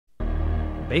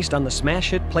based on the smash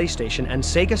hit PlayStation and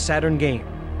Sega Saturn game.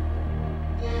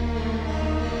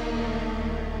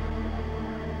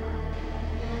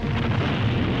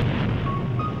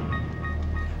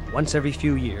 Once every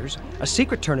few years, a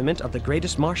secret tournament of the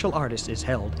greatest martial artists is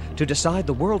held to decide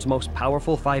the world's most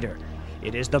powerful fighter.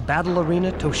 It is the Battle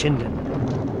Arena Toshinden.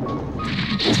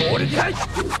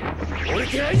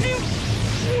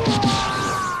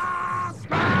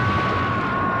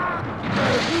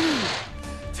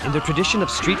 In the tradition of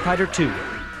Street Fighter II,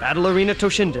 Battle Arena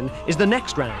Toshinden is the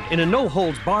next round in a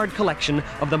no-holds-barred collection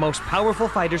of the most powerful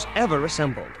fighters ever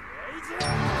assembled.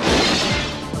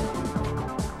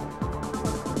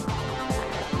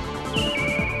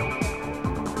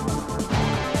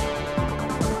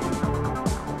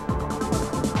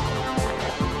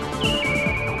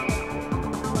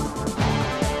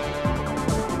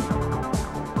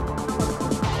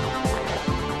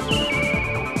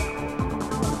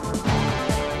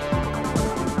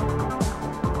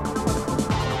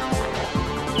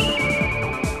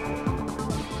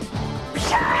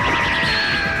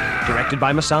 Directed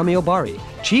by Masami Obari,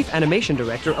 chief animation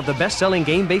director of the best-selling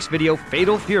game-based video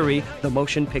Fatal Fury, the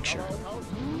motion picture.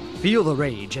 Feel the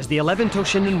rage as the 11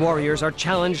 Toshinden warriors are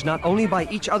challenged not only by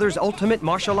each other's ultimate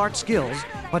martial arts skills,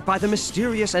 but by the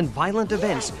mysterious and violent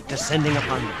events descending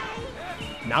upon them.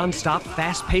 Non-stop,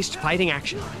 fast-paced fighting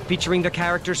action, featuring the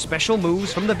characters' special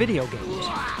moves from the video games.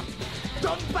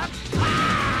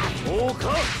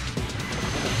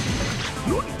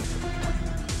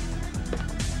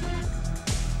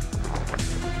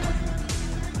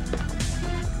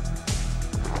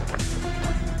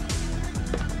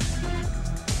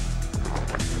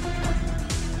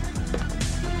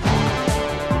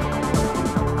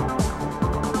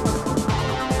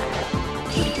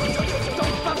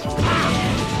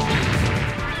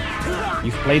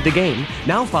 You've played the game,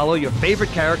 now follow your favorite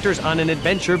characters on an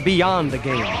adventure beyond the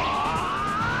game.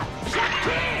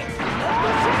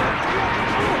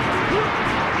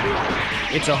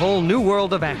 It's a whole new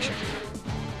world of action.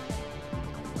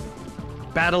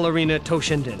 Battle Arena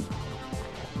Toshinden.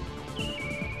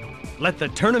 Let the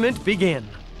tournament begin.